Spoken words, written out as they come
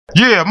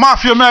Yeah,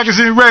 Mafia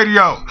Magazine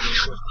Radio.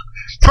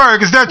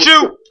 Ferg, is that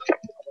you?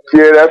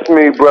 Yeah, that's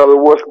me, brother.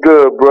 What's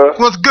good, bro?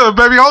 What's good,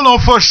 baby? Hold on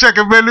for a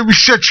second, man. Let me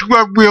set you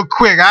up real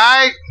quick,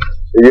 alright?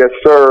 Yes,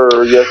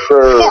 sir. Yes,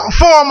 sir.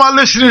 For all my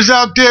listeners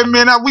out there,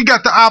 man, we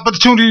got the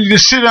opportunity to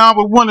sit down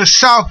with one of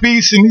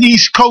Southeast and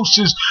East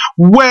Coast's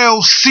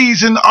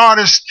well-seasoned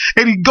artists,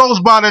 and he goes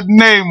by the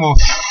name of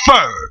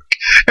FERG.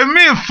 And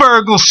me and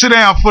FERG gonna sit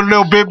down for a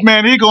little bit,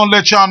 man. He gonna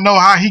let y'all know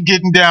how he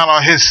getting down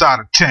on his side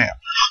of town.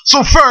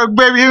 So FERG,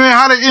 baby, man,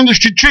 how the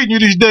industry treating you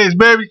these days,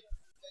 baby?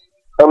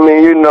 I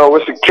mean, you know,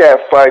 it's a cat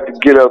fight to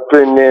get up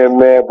in there,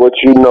 man. But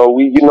you know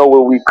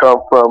where we come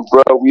from,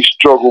 bro. We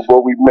struggle,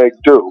 but we make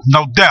do.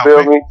 No doubt.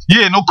 Feel me?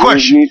 Yeah, no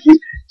question.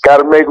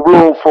 Gotta make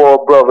room for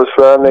our brother,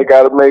 son. They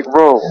gotta make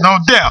room. No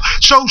doubt.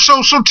 So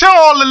tell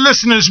all the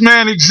listeners,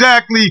 man,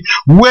 exactly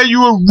where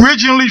you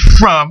originally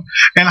from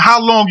and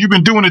how long you've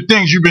been doing the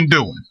things you've been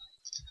doing.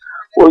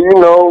 Well, you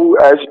know,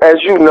 as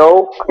you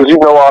know, because you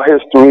know our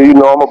history, you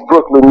know, I'm a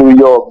Brooklyn, New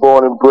York,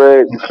 born and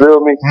bred, you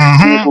feel me?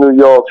 East New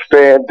York,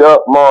 stand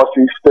up,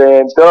 Marcy,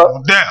 stand up.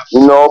 Yeah.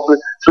 You know,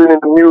 been in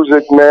the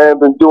music, man,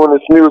 been doing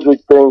this music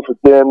thing for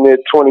damn near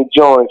 20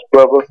 joints,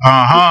 brother.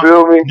 You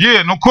feel me?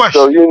 Yeah, no question.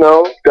 So, you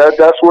know,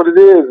 that's what it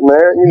is,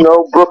 man. You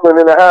know, Brooklyn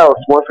in the house,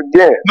 once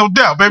again. No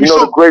doubt, baby. You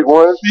know the great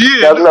ones? Yeah.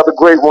 That's another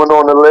great one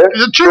on the list.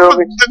 The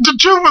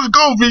truth is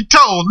going to be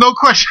told, no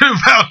question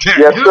about that.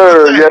 Yes, you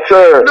know sir, yes,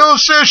 sir. You know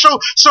what I'm saying?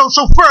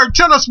 So Ferg,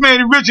 tell us,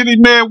 man, originally,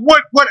 man,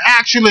 what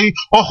actually,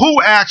 or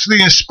who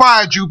actually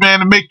inspired you, man,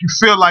 to make you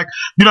feel like,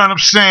 you know what I'm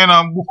saying,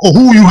 or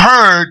who you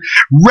heard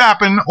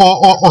rapping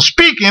or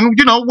speaking,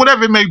 you know,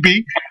 whatever it may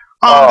be,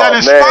 that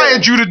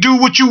inspired you to do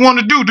what you want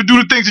to do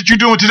the things that you're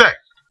doing today?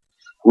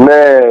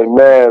 Man,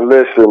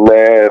 listen,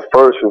 man.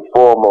 First and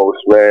foremost,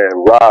 man,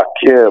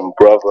 Rakim,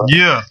 brother.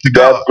 Yeah,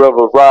 that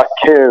brother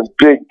Rakim,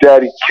 Big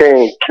Daddy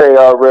Kane,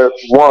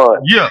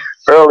 KRS-One. Yeah.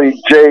 Early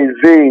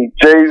Jay-Z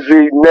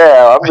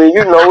now. I mean,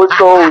 you know, it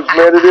goes,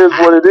 man. It is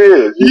what it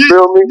is. You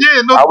feel me?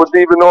 Yeah, no. I was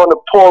even on the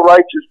Poor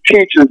Righteous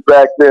Teachers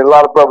back then. A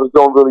lot of brothers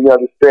don't really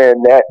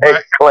understand that.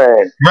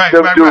 X-Clan.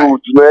 Them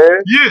dudes, man.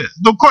 Yeah,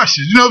 no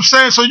question. You know what I'm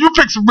saying? So you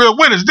picked some real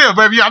winners there,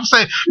 baby. I'm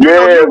saying,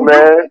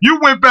 man. You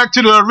went back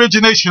to the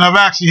origination of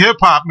actually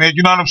hip-hop, man.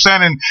 You know what I'm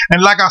saying?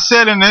 And like I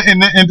said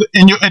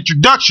in your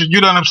introduction,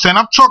 you know what I'm saying?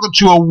 I'm talking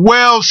to a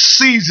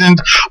well-seasoned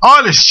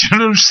artist, you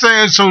know what I'm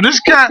saying? So this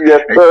cat...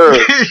 Yes, sir.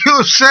 You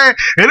know what I'm saying?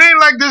 It ain't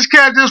like this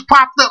cat just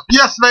popped up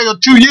yesterday or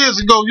 2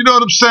 years ago. You know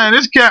what I'm saying?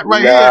 This cat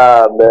right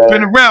here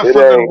been around for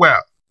a little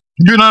while.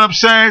 You know what I'm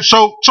saying?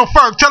 So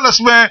Ferg, tell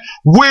us, man,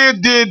 where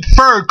did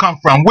Ferg come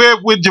from? Where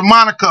would your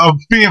moniker of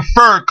being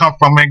Ferg come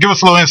from, man? Give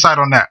us a little insight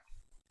on that.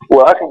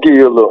 Well, I can give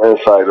you a little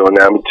insight on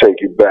that. I'm going to take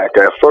you back.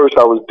 At first,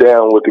 I was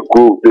down with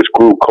this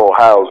group called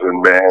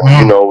Housing, man.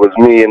 You know, it was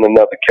me and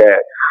another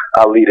cat.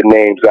 I'll leave the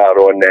names out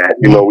on that.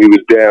 You know, we was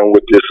down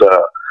with this,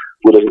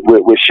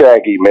 with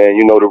Shaggy, man,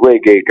 you know, the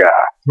reggae guy.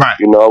 Right.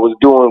 You know, I was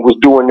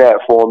doing that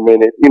for a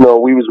minute. You know,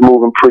 we was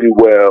moving pretty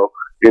well.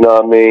 You know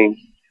what I mean?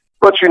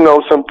 But you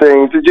know, some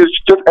things, it just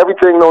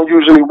everything don't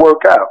usually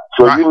work out.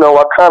 So you know,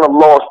 I kind of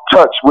lost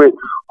touch with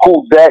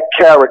who that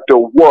character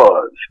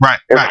was,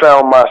 and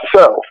found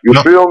myself. You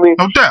feel me?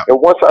 No doubt. And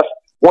once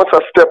I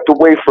stepped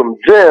away from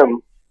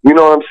them, you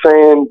know what I'm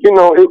saying? You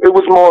know, it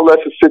was more or less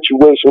a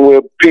situation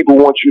where people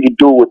want you to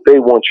do what they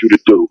want you to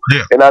do.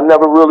 Yeah. And I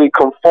never really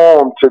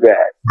conformed to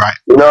that. Right.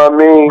 You know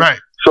what I mean? Right.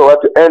 So at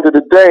the end of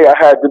the day, I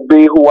had to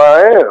be who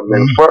I am.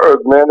 And Ferg,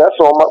 man, that's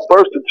on my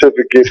birth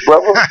certificate,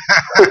 brother.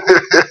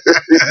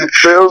 You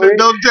feel me?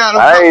 No doubt.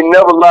 I ain't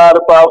never lied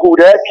about who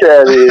that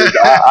cat is.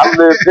 I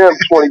live him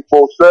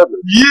 24/7.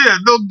 Yeah,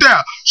 no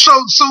doubt. So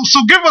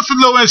give us a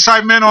little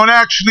insight, man, on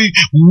actually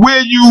where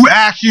you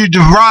actually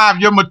derive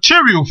your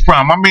material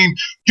from. I mean,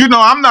 you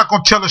know, I'm not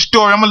gonna tell a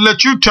story. I'm gonna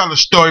let you tell a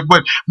story,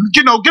 but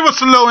you know, give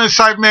us a little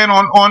insight, man,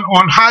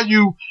 on how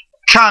you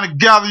kind of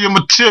gather your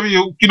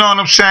material, you know what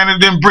I'm saying,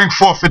 and then bring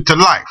forth it to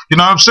life. You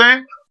know what I'm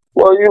saying?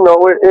 Well, you know,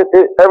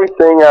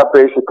 everything I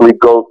basically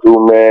go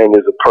through, man,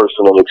 is a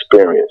personal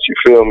experience. You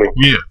feel me?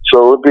 Yeah.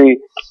 So it'd be,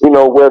 you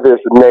know, whether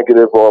it's a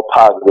negative or a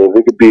positive,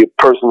 it could be a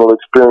personal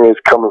experience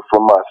coming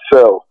from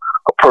myself,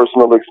 a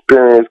personal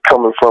experience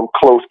coming from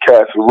close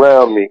cats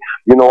around me.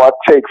 You know, I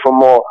take from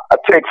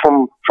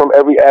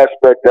every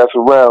aspect that's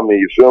around me.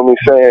 You feel me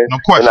saying? No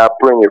question. And I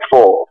bring it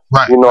forth.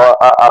 Right. You know,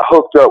 I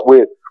hooked up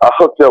with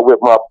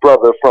my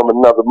brother from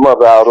another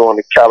mother out on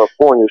the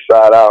California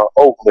side, out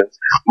in Oakland.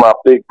 My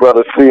big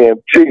brother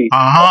CMT,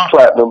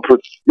 platinum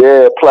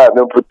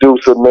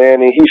producer,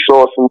 man, and he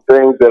saw some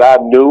things that I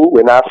knew,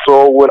 and I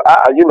saw and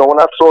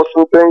I saw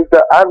some things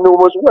that I knew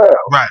as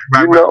well. Right.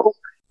 You know.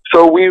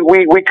 So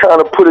we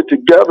kind of put it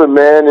together,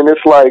 man, and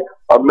it's like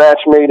a match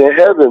made in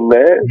heaven,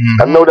 man.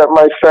 I know that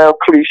might sound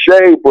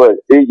cliche, but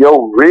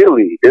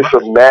really, it's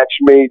a match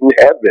made in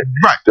heaven.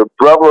 Right. The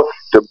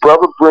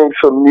brother brings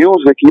some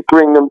music. He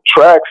bring them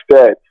tracks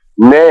that,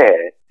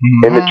 man,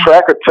 and the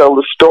track will tell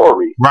the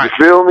story. Right.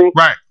 You feel me?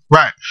 Right.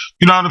 Right.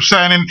 You know what I'm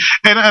saying?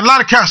 And a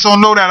lot of cats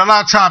don't know that. A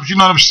lot of times, you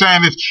know what I'm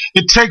saying,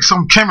 it takes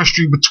some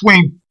chemistry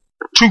between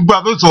two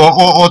brothers or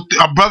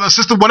a brother,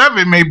 sister, whatever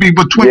it may be,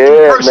 between two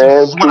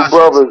persons. Man, two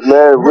brothers,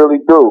 man, really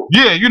do.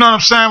 Yeah, you know what I'm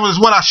saying, is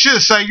what I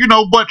should say, you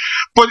know, but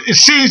it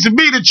seems to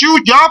me that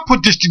y'all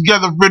put this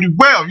together really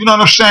well, you know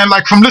what I'm saying,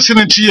 like from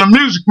listening to your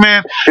music,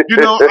 man, you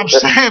know what I'm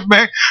saying,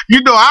 man,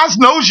 you know, I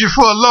knows you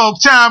for a long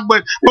time,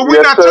 but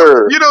we're not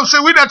talking, you know what I'm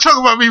saying, we're not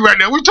talking about me right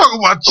now, we're talking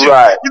about you,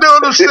 right. You know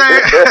what I'm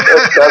saying?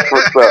 That's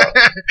what's up.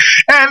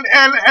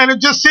 And it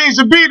just seems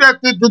to be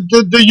that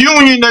the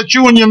union that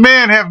you and your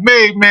man have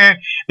made, man,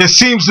 it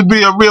seems to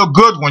be a real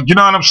good one, you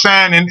know what I'm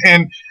saying,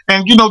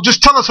 and you know,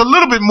 just tell us a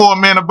little bit more,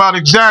 man, about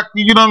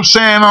exactly, you know what I'm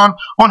saying,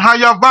 on how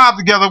y'all vibe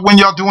together when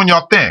y'all doing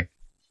y'all thing.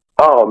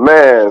 Oh,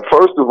 man,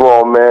 first of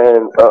all,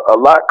 man, a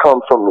lot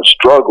comes from the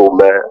struggle,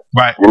 man.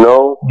 Right. You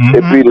know?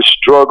 It be the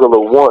struggle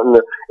of wanting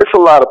to... It's a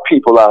lot of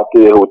people out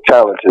there who are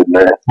talented,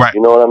 man. Right.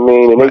 You know what I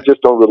mean? And they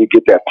just don't really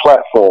get that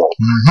platform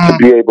to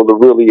be able to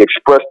really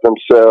express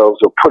themselves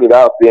or put it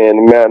out there in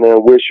a manner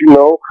in which, you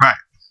know... Right.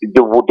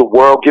 The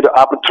world get an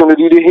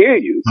opportunity to hear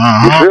you.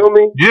 You feel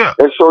me? Yeah.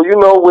 And so, you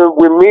know,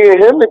 when me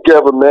and him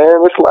together,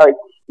 man, it's like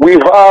we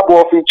vibe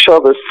off each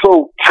other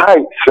so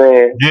tight,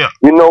 man. Yeah.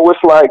 You know, it's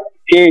like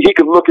he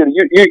could look at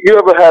you. You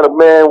ever had a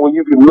man where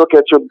you can look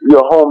at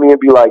your homie and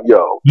be like,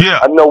 yo, yeah,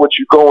 I know what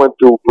you're going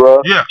through, bro.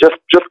 Yeah.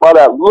 Just by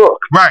that look.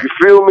 Right. You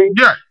feel me?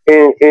 Yeah.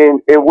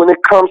 And when it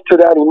comes to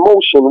that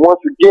emotion,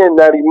 once again,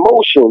 that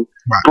emotion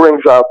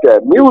brings out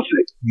that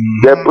music.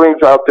 That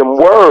brings out them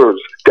words.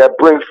 That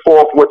brings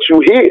forth what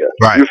you hear.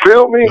 Right. You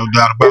feel me? No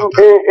doubt about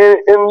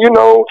that. And you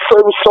know,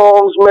 certain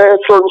songs, man,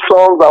 certain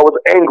songs I was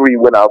angry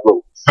when I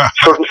wrote.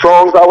 Certain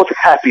songs I was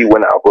happy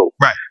when I wrote.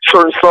 Right.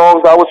 Certain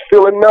songs I was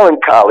feeling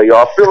melancholy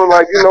or feeling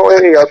like, you know,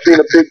 hey, I seen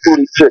a big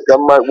booty chick, I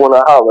might want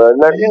to holler.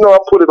 And that, you know, I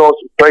put it on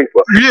some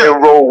paper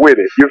and roll with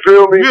it. You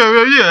feel me?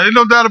 Yeah. Ain't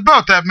no doubt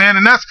about that, man.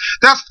 And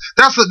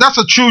that's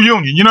a true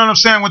union. You know what I'm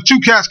saying? When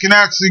two cats can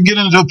actually get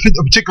into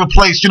a particular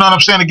place, you know what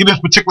I'm saying, to get into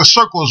a particular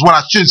circle is what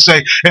I should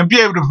say, and be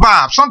able to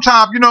vibe.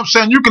 Sometimes, you know what I'm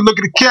saying, you can look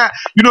at a cat,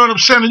 you know what I'm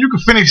saying, and you can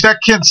finish that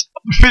cat's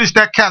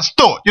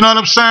thought, you know what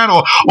I'm saying,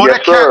 or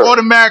that cat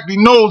automatically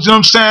knows, you know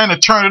what I'm saying, to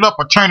turn it up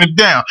or turn it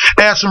down,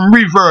 add some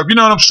reverb, you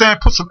know what I'm saying,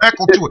 put some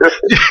echo to it,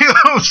 you know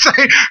what I'm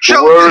saying.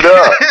 Word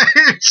up.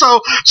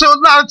 So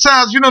a lot of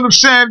times, you know what I'm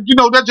saying, you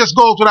know, that just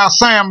goes without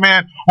saying,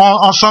 man,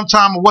 on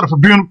sometime what if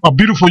a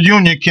beautiful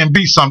union can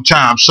be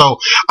sometimes. So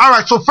all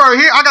right, so Ferg,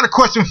 here I got a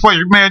question for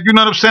you, man. You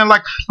know what I'm saying,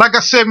 like I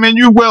said, man,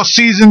 you well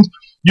seasoned,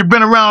 you've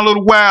been around a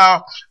little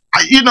while.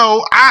 You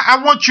know,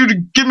 I want you to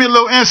give me a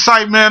little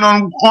insight, man,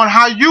 on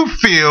how you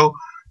feel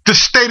the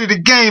state of the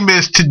game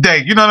is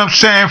today. You know what I'm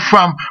saying?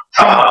 From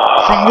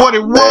what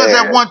it was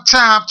at one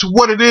time to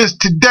what it is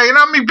today. And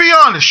I mean, be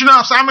honest. You know what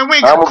I'm saying? I mean, we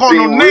ain't gonna call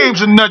no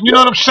names or nothing. You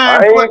know what I'm saying?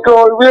 I ain't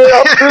going. Yeah,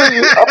 I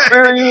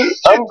feel you.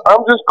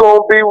 I'm just gonna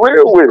be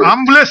real with it.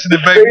 I'm listening,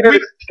 baby.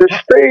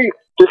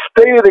 The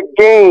state of the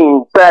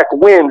game back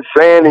when,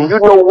 fan, and you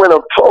know what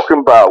I'm talking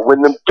about.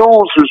 When them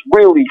dudes was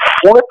really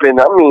flipping.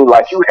 I mean,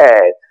 like you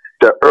had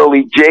the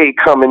early J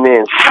coming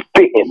in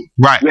spitting.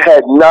 Right. You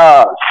had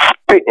Nas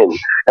spitting.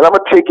 And I'm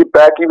going to take it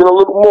back even a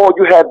little more.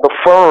 You had The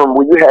Firm,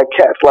 where you had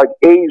cats like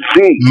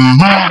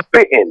AZ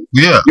spitting.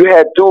 Yeah. You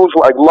had dudes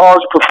like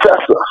Large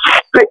Professor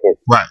spitting.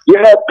 Right.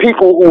 You had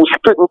people who were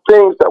spitting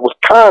things that was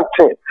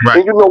content. Right.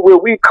 And you know where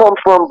we come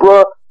from,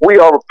 bruh? We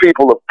are the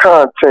people of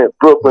content.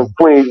 Brooklyn,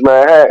 Queens,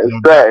 Manhattan,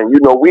 Staten. You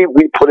know, we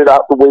put it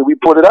out the way we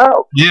put it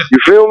out. Yeah. You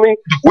feel me?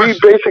 We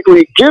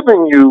basically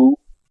giving you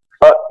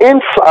an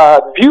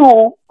inside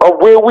view of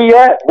where we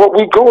at, what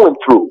we going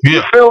through. Yeah.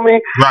 You feel me?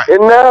 Right.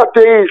 And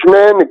nowadays,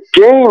 man, the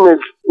game is,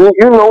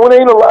 you know, it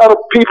ain't a lot of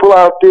people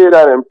out there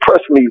that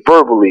impress me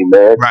verbally,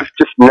 man. Right. It's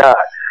just not.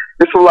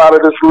 It's a lot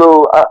of this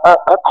little, I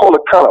call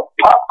it kind of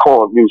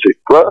popcorn music,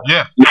 bro.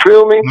 Yeah. You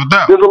feel me? No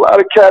doubt. There's a lot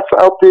of cats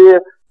out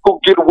there who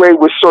get away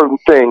with certain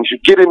things. You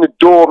get in the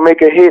door,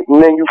 make a hit,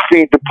 and then you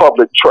feed the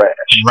public trash.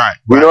 Right.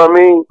 You know what I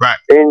mean? Right.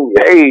 And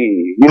hey,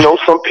 you know,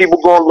 some people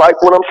gonna like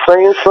what I'm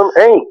saying, some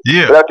ain't.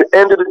 Yeah. But at the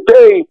end of the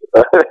day,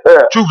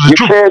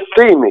 you can't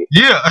see me.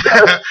 Yeah.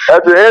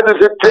 At the end of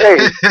the day,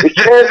 you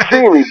can't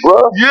see me,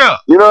 bro. Yeah.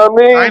 You know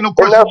what I mean? I ain't no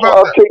question about that. And that's why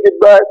I'll take it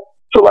back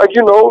to, like,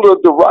 you know,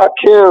 the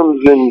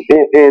Rakims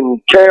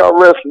and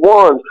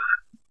KRS-Ones.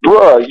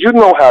 Bruh, you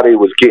know how they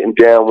was getting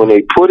down when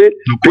they put it.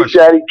 No Big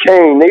Daddy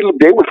Kane,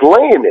 they was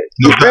laying it.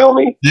 You feel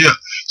me? Yeah.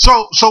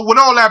 So with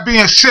all that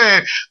being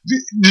said,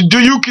 do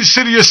you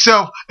consider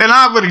yourself, and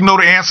I already know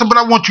the answer, but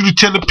I want you to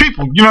tell the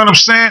people, you know what I'm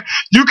saying?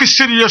 You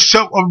consider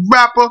yourself a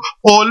rapper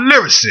or a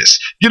lyricist.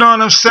 You know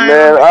what I'm saying?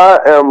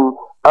 Man,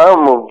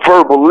 I'm a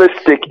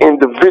verbalistic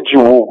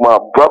individual, my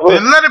brother.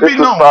 And let it be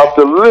known. It's about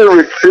the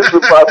lyrics. It's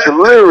about the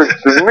lyrics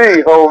to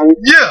me, homie.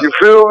 Yeah. You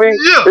feel me?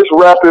 Yeah.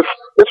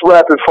 It's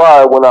rapid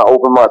fire when I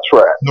open my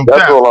track. No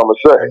That's doubt. All I'm gonna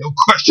say. No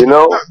question. You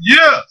know?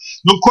 Yeah.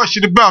 No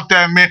question about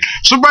that, man.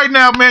 So right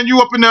now, man, you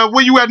up in the,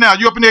 where you at now?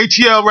 You up in the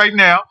ATL right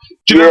now?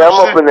 Yeah,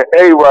 I'm up in the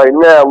A right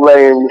now,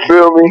 laying. You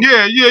feel me?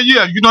 Yeah.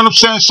 You know what I'm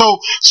saying?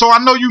 So I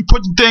know you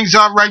putting things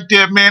out right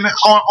there, man.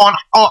 On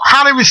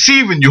how they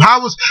receiving you?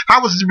 How was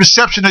the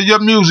reception of your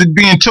music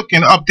being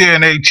taken up there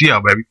in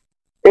ATL, baby?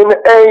 In the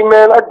A,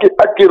 man, I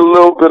get a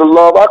little bit of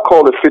love. I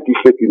call it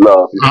 50-50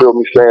 love. You feel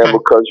me saying?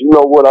 Because you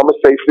know what? I'm going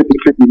to say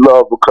 50-50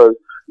 love because,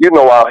 you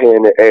know, out here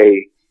in the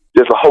A,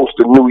 there's a host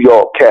of New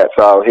York cats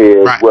out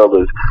here as well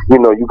as, you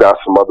know, you got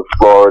some other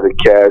Florida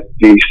cats,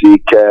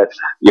 DC cats.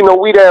 You know,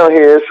 we down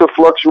here, it's a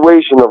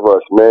fluctuation of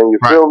us, man. You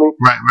feel me?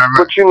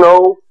 But, you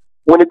know,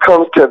 when it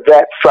comes to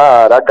that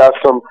side, I got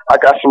some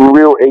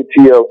real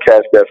ATL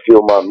cats that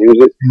feel my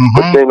music.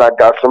 But then I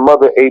got some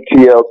other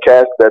ATL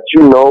cats that,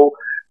 you know,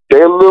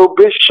 they're a little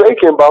bit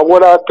shaken by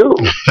what I do.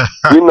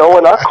 You know,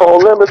 and I call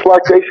them, it's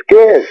like they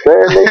scared,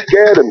 man. They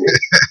scared of me.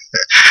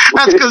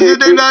 That's because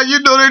they not, you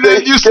know,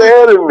 they used to,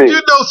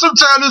 you know,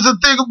 sometimes there's a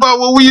thing about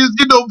when we,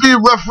 you know,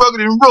 being rough,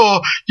 rugged, and raw,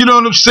 you know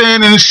what I'm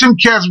saying? And some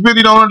cats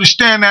really don't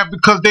understand that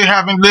because they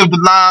haven't lived the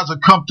lives or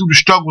come through the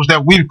struggles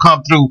that we've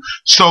come through.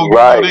 So, you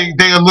know,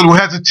 they're a little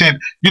hesitant,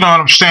 you know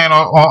what I'm saying,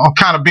 on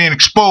kind of being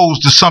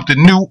exposed to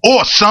something new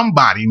or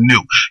somebody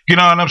new. You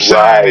know what I'm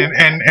saying?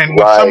 And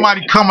when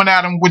somebody coming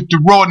at them with the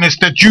rawness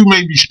that you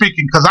may be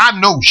speaking, because I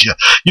know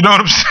you know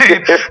what I'm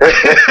saying?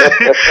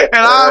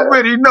 And I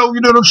already know,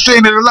 you know what I'm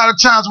saying, that a lot of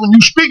times when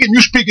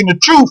you're speaking the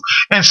truth,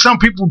 and some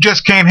people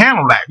just can't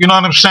handle that. You know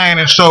what I'm saying?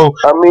 And so,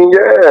 I mean,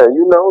 yeah,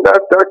 you know,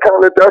 that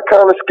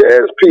kind of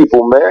scares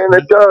people, man.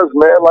 It does,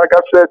 man. Like I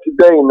said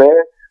today,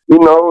 man. You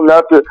know,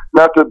 not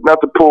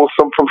to pull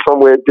some from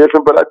somewhere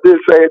different, but I did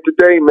say it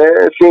today, man.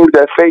 It seems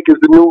that fake is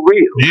the new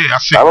real. Yeah,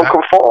 I don't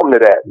conform to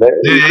that, man.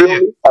 Yeah, you feel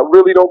me? I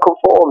really don't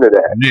conform to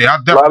that. Yeah,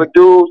 a lot of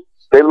dudes,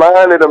 they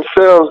lying to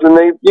themselves, and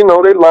they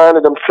lying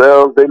to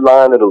themselves. They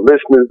lying to the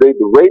listeners. The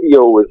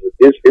radio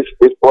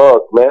is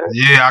bugged, man.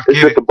 Yeah, it's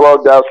just a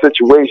bugged out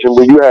situation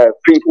where you have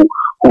people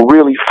who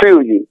really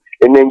feel you,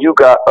 and then you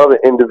got other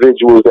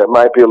individuals that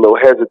might be a little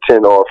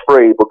hesitant or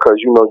afraid because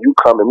you know you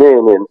coming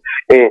in,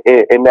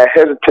 and that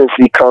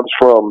hesitancy comes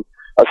from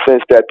a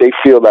sense that they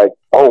feel like,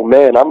 oh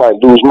man, I might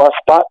lose my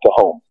spot to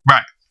home.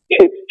 Right.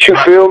 You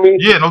feel me?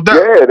 Yeah, no doubt.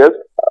 Yeah,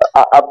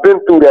 I've been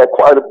through that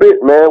quite a bit,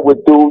 man, where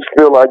dudes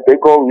feel like they're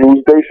going to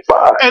lose their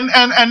spot. And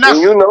that's,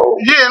 you know.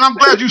 Yeah, and I'm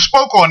glad you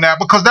spoke on that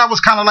because that was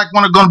kind of like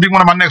going to be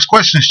one of my next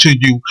questions to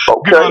you.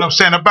 Okay. You know what I'm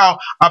saying? About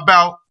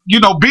you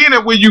know, being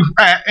at where you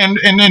at and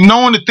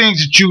knowing the things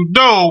that you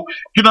know,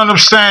 you know what I'm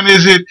saying?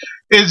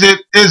 Is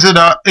it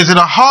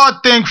a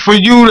hard thing for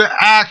you to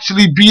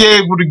actually be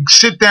able to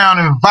sit down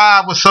and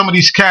vibe with some of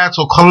these cats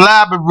or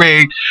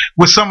collaborate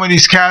with some of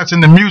these cats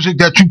in the music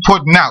that you're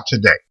putting out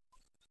today?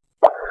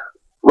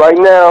 Right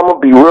now, I'm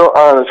going to be real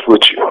honest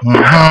with you.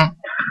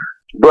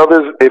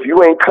 Brothers, if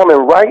you ain't coming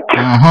right,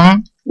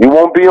 you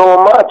won't be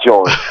on my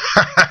joint.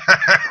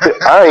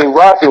 I ain't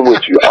rocking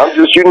with you. I'm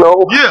just, you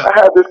know, I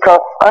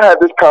had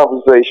this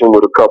conversation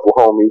with a couple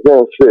homies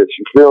and sis,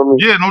 you feel me?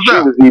 Yeah, no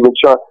doubt.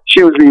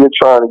 She was even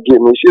trying to get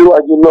me. She was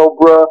like, you know,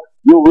 bruh,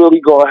 you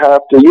really gonna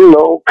have to, you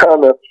know,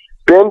 kind of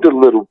bend a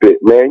little bit,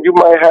 man. You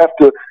might have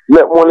to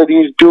let one of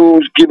these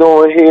dudes get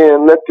on here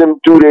and let them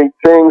do their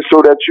thing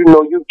so that, you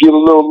know, you get a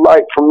little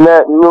light from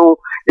that and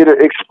it'll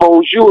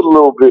expose you a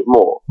little bit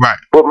more. Right.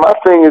 But my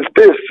thing is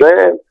this,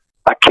 man.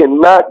 I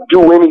cannot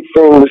do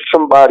anything with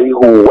somebody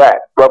who whack,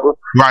 brother.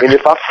 Right. And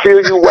if I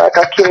feel you whack,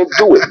 I can't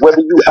do it,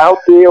 whether you out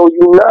there or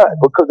you not.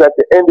 Because at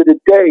the end of the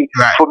day,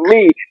 for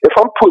me, if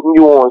I'm putting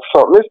you on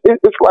something,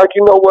 it's like,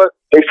 you know what?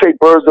 They say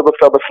birds of a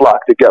feather flock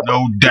together.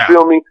 No doubt. You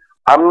feel me?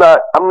 I'm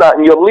not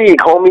in your league,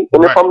 homie.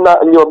 And if I'm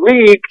not in your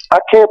league, I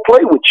can't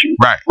play with you.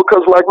 Right.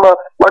 Because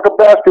like a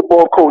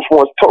basketball coach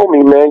once told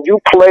me, man, you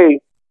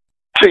play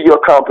to your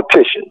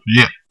competition.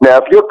 Yeah. Now,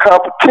 if your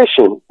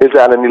competition is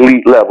at an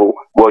elite level,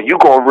 well, you're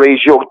going to raise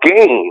your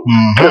game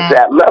to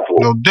that level.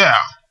 No doubt.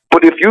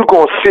 But if you're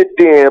going to sit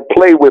there and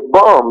play with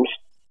bums,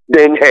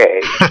 then,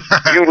 hey,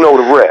 you know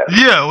the rest.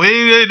 Yeah,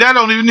 well, that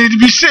don't even need to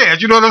be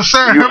said. You know what I'm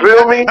saying? You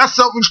feel me? That's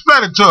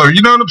self-explanatory.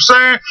 You know what I'm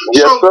saying?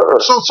 Yes, sir.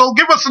 So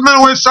give us a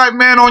little insight,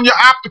 man, on your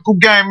optical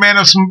game, man.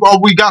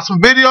 We got some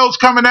videos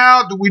coming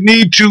out. Do we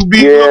need to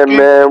be looking?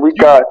 Man, we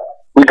got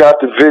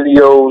the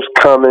videos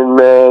coming,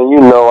 man. You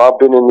know, I've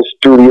been in the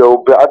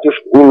studio, but I just,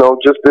 you know,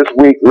 just this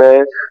week,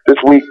 man. This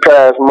week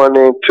past,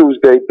 Monday and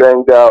Tuesday,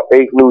 banged out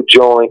 8 new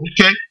joints.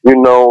 Okay. You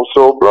know,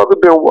 so brother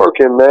been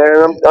working,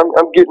 man.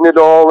 I'm getting it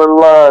all in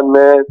line,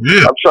 man.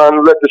 Yeah. I'm trying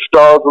to let the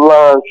stars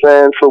align,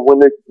 Sam. So when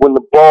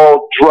the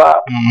ball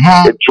drop,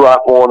 it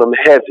drop on them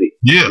heavy.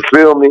 Yeah. You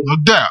feel me? No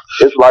doubt.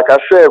 It's like I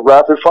said,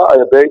 rapid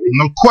fire, baby.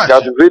 No question.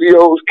 Got the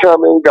videos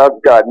coming.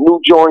 Got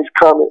new joints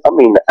coming. I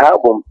mean, I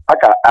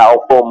got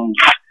albums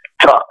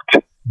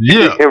tucked.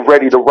 Yeah. And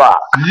ready to rock.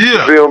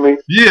 Yeah. You feel me?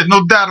 Yeah,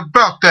 no doubt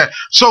about that.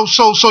 So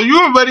you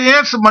already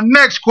answered my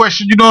next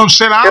question, you know what I'm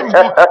saying?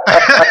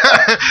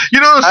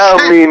 You know what I'm saying? I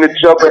don't mean to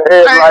jump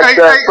ahead like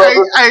that,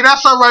 brother. Hey,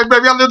 that's all right,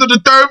 baby. I live on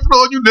the 3rd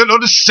floor, you live on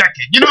the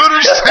 2nd. You know what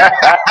I'm saying?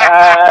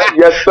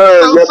 Yes,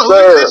 sir.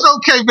 Sir. It's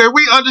okay, man.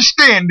 We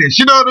understand this.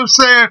 You know what I'm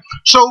saying?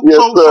 So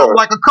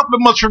like a couple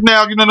of months from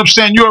now, you know what I'm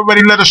saying? You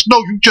already let us know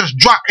you just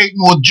dropped 8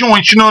 more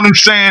joints, you know what I'm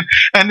saying?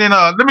 And then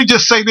let me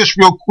just say this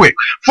real quick.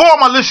 For all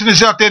my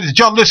listeners out there that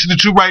y'all listening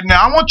to right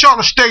now, I want y'all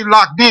to stay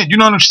locked in, you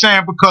know what I'm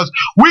saying? Because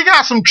we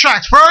got some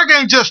tracks. Ferg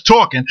ain't just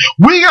talking.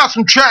 We got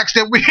some tracks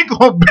that we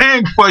gonna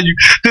bang for you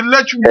to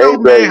let you know,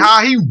 man,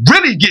 how he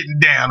really getting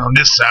down on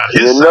this side of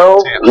his side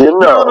of town. You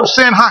know what I'm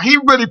saying? How he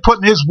really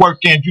putting his work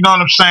in, you know what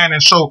I'm saying?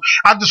 And so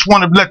I just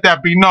want to let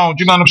that be known,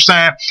 you know what I'm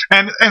saying?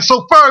 And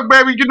so Ferg,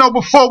 baby, you know,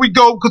 before we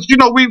go, because you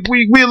know we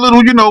a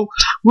little, you know,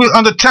 we're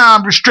under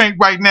time restraint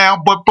right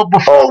now, but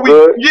before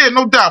yeah,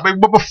 no doubt, baby.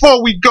 But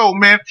before we go,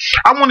 man,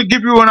 I want to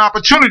give you an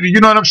opportunity, you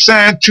know what I'm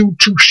saying, to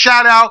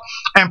shout out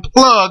and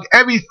plug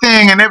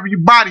everything and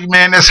everybody,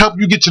 man, that's helped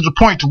you get to the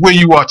point to where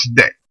you are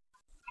today.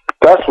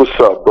 That's what's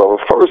up, brother.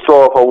 First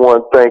off, I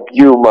want to thank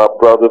you, my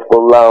brother, for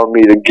allowing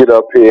me to get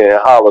up here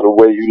and holler the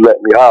way you let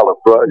me holler,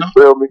 bro. You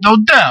feel me? No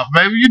doubt,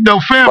 baby. You know,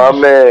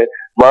 family.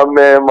 My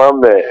man.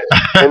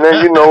 And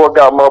then, you know, I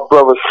got my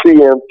brother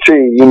CMT,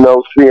 you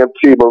know,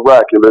 CMT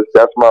Miraculous.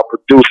 That's my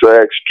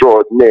producer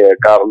extraordinaire.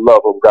 Gotta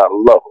love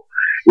him.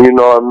 You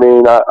know what I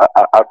mean?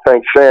 I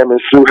thank Sam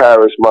and Sue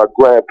Harris, my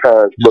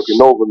grandparents,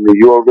 looking over me.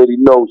 You already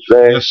know,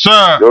 Sam. Yes,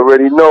 sir. You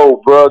already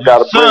know, bro.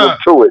 Gotta bring them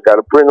to it.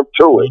 Gotta bring them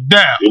to it. No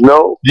doubt. You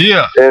know?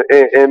 Yeah.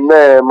 And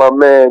man, my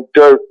man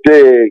Dirk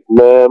Dig,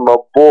 man, my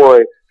boy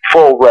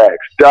Forax,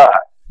 Dot.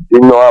 You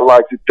know, I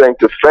like to thank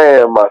the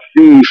fam, my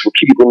fees, for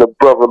keeping the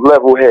brother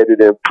level-headed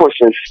and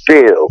pushing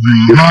still.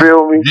 You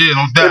feel me? Yeah,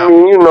 no doubt. I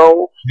mean, you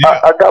know,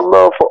 I got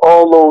love for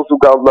all those who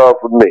got love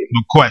for me.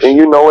 No question. And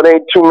you know, it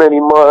ain't too many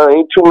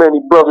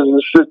brothers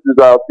and sisters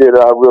out there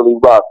that I really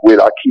rock with.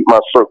 I keep my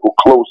circle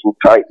close and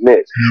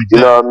tight-knit. You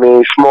know what I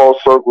mean? Small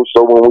circle,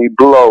 so when we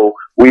blow,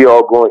 we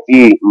all gonna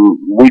eat.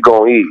 We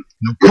gonna eat.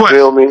 No you question.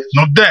 Feel me?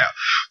 No doubt.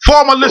 For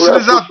all my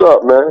listeners out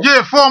there, man.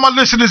 Yeah, for all my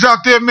listeners out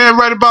there, man,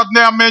 right about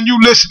now, man, you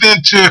listening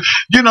to,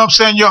 you know what I'm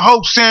saying, your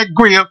host,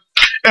 Sangria,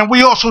 and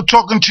we also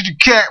talking to the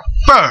cat,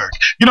 FERG.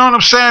 You know what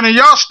I'm saying? And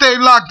y'all stay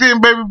locked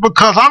in, baby,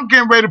 because I'm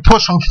getting ready to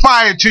put some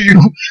fire to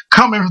you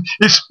coming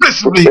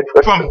explicitly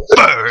from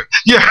FERG.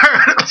 You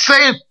heard what I'm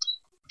saying?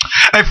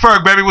 Hey,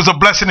 Ferg, baby, it was a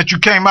blessing that you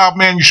came out,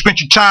 man. You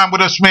spent your time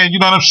with us, man. You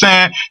know what I'm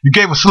saying? You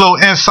gave us a little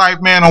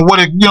insight, man, on what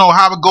it, you know,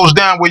 how it goes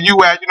down where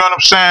you at. You know what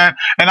I'm saying?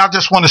 And I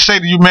just want to say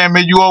to you, man,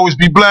 may you always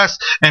be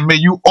blessed and may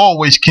you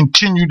always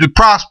continue to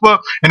prosper.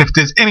 And if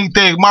there's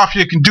anything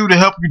Mafia can do to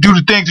help you do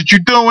the things that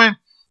you're doing,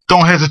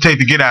 don't hesitate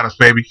to get at us,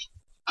 baby.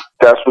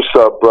 That's what's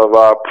up, brother.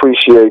 I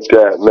appreciate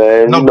that,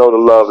 man. You know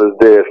the love is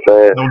there,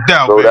 man. No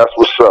doubt, so baby. That's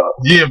what's up.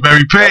 Yeah,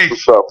 baby. Peace.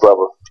 That's what's up,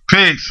 brother.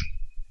 Peace.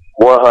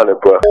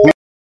 100, bro.